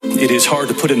It is hard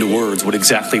to put into words what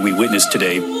exactly we witnessed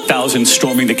today. Thousands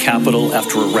storming the Capitol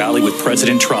after a rally with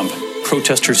President Trump.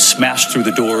 Protesters smashed through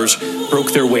the doors,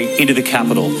 broke their way into the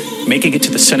Capitol, making it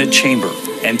to the Senate chamber.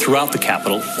 And throughout the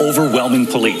Capitol, overwhelming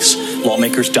police.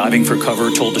 Lawmakers diving for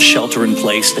cover, told to shelter in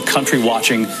place, the country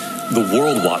watching, the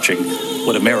world watching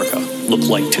what America looked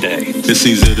like today. It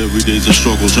seems that every day's a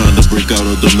struggle trying to break out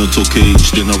of the mental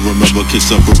cage. Then I remember kids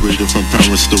separated from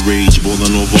parents to rage,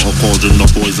 boiling over a cauldron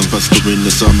of poison festering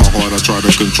inside my heart. I try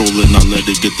to control it, not let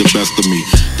it get the best of me.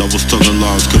 That was telling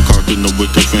lies, concocting a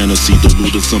wicked fantasy,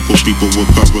 deluding simple people with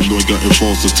paranoia and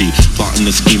falsity, plotting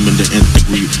and scheming to nth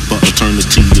degree. But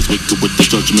eternity is wicked with the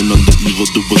judgment of the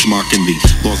evildoers mocking me.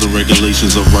 Laws and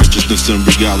regulations of righteousness and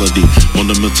reality. On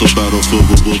the mental battlefield,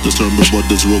 we will determine what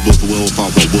is real with willpower.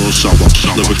 Will shower,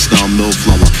 lyrics down mill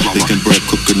flour, baking bread,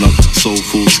 cooking up soul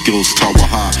food skills, tower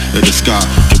high in the sky,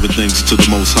 giving thanks to the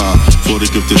Most High for the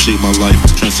gift to shape my life,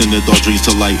 transcended our dreams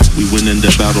to light. We win in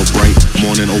the battle bright,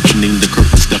 morning opening the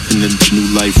curtain, stepping into new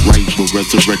life right with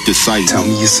resurrected sight. Tell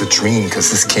me it's a dream,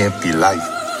 cause this can't be life.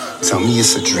 Tell me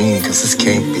it's a dream, cause this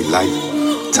can't be life.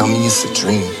 Tell me it's a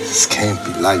dream, this can't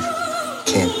be life.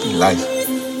 Can't be life,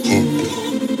 can't be.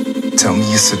 Tell me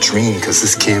it's a dream, cause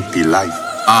this can't be life.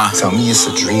 Tell me it's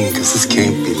a dream, cause this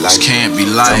can't be life. This can't be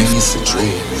life. Tell me it's a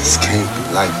dream, this can't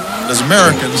be life. As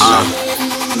Americans,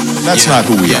 that's not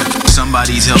who we are.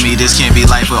 Somebody tell me this can't be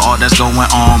life with all that's going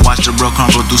on. Watch the world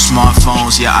crumble through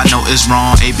smartphones. Yeah, I know it's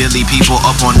wrong. 8 billion people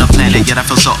up on the planet, yet I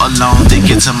feel so alone.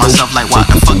 Thinking to myself like, why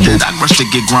the fuck did I rush to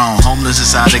get grown? Homeless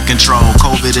is out of control,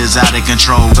 COVID is out of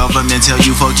control. Government tell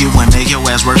you fuck you and make your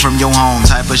ass work from your home.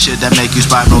 Type of shit that make you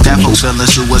spiral. Got folks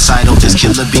feeling suicidal. This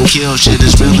killer be killed. Shit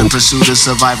is real in pursuit of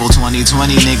survival.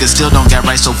 2020 niggas still don't got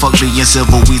right, so fuck being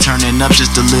civil. We turning up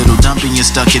just a little, dumping you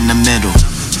stuck in the middle.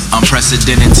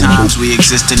 Unprecedented times we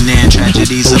existing in.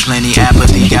 Tragedies of plenty,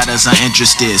 apathy got us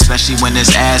uninterested, especially when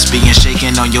this ass being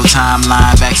shaken on your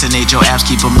timeline. Vaccinate your apps,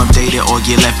 keep them updated or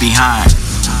get left behind.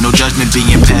 No judgment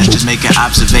being passed, just making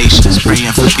observations.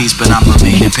 Praying for peace, but I'm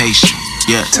remaining patient.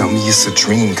 Yeah. Tell me it's a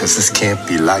dream, cause this can't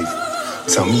be life.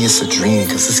 Tell me it's a dream,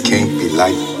 cause this can't be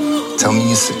life. Tell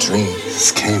me it's a dream,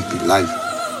 this can't be life.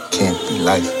 Can't be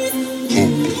life,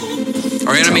 can't be.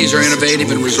 Our enemies are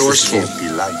innovative and resourceful. Can't be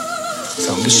life.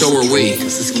 And so are we.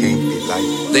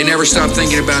 They never stop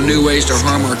thinking about new ways to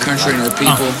harm our country and our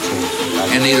people,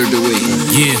 and neither do we.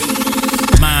 Yeah.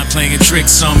 Mind playing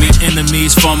tricks on me,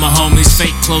 enemies, former homies,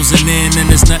 fate closing in, and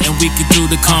there's nothing we can do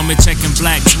to calm it. Checking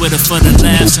black Twitter for the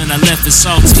laughs, and I left it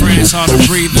salty. Friends hard to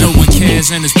breathe, no one cares,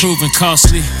 and it's proven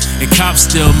costly. And cops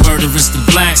still murderers, the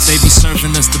blacks, they be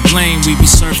serving us the blame, we be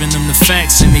serving them the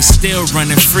facts, and they still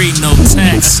running free, no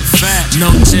tax. That's a fact.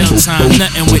 No jail time,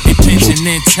 nothing with their pension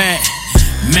intact.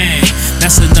 Man,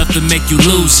 that's enough to make you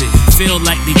lose it. Feel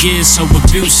like the years so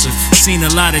abusive. Seen a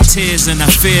lot of tears and I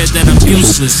fear that I'm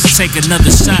useless. Take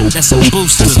another shot, that's a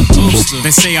booster.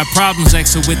 They say our problems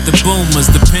actually with the boomers,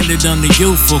 dependent on the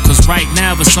youthful. Cause right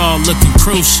now it's all looking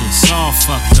crucial. It's all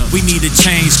fucked up. We need to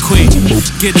change quick.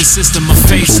 Get the system a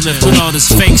facelift. Put all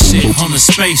this fake shit on the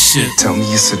spaceship. Tell me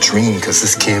it's a dream, cause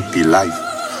this can't be life.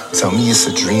 Tell me it's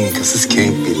a dream, cause this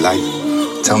can't be life.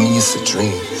 Tell me it's a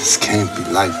dream, this can't be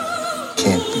life.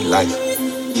 Can't be life,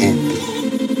 can't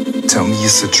be. Tell me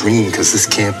it's a dream, cause this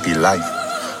can't be life.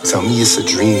 Tell me it's a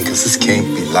dream, cause this can't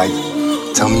be life.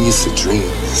 Tell me it's a dream,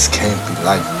 this can't be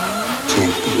life.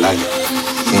 Can't be life,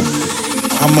 can't be.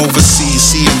 I'm overseas,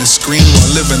 seeing the screen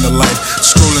while living the life.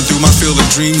 Scrolling through my field of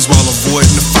dreams while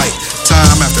avoiding the fight.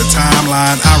 Time after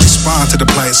timeline, I respond to the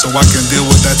plight so I can deal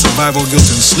with that survival guilt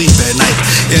and sleep at night.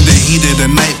 In the heat of the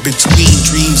night, between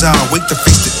dreams, I'll wake to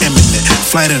face the imminent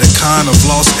flight of the kind of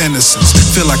lost innocence.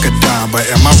 Feel like a dime, but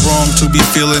am I wrong to be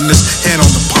feeling this? Head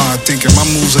on the pond, thinking my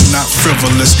moves are not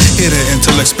frivolous. Hit an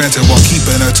intellect expensive while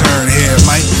keeping a turn here.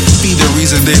 Might be the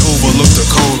reason they overlook the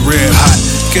cold red hot.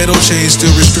 Ghetto change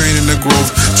still restraining the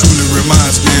growth. Truly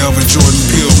reminds me of a Jordan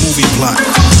Peele movie plot.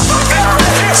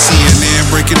 CNN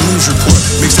breaking news report,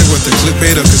 mixed in with the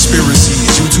clickbait of conspiracies.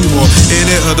 YouTube or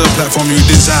any other platform you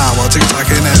desire, while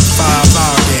TikTok and that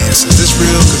 5-hour dance. Is this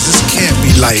real? Cause this can't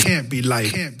be life. Can't be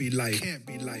life. Can't be life. Can't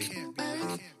be life.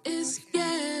 It's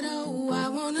ghetto, I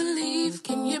wanna leave.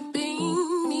 Can you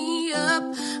beam me up?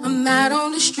 I'm out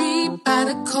on the street by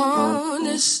the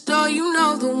corner store. You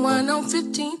know the one on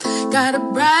 15th. Got a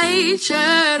bright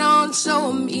shirt on, so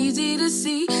I'm easy to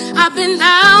see. I've been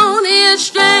down here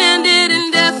stranded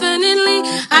indefinitely.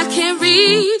 I can't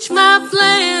reach my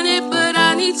planet, but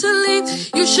I need to leave.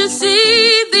 You should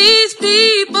see these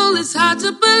people. It's hard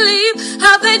to believe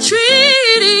how they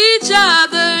treat each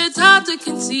other. It's hard to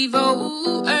conceive.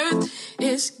 Oh, Earth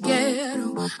is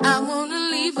ghetto. I wanna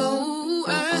leave. Oh,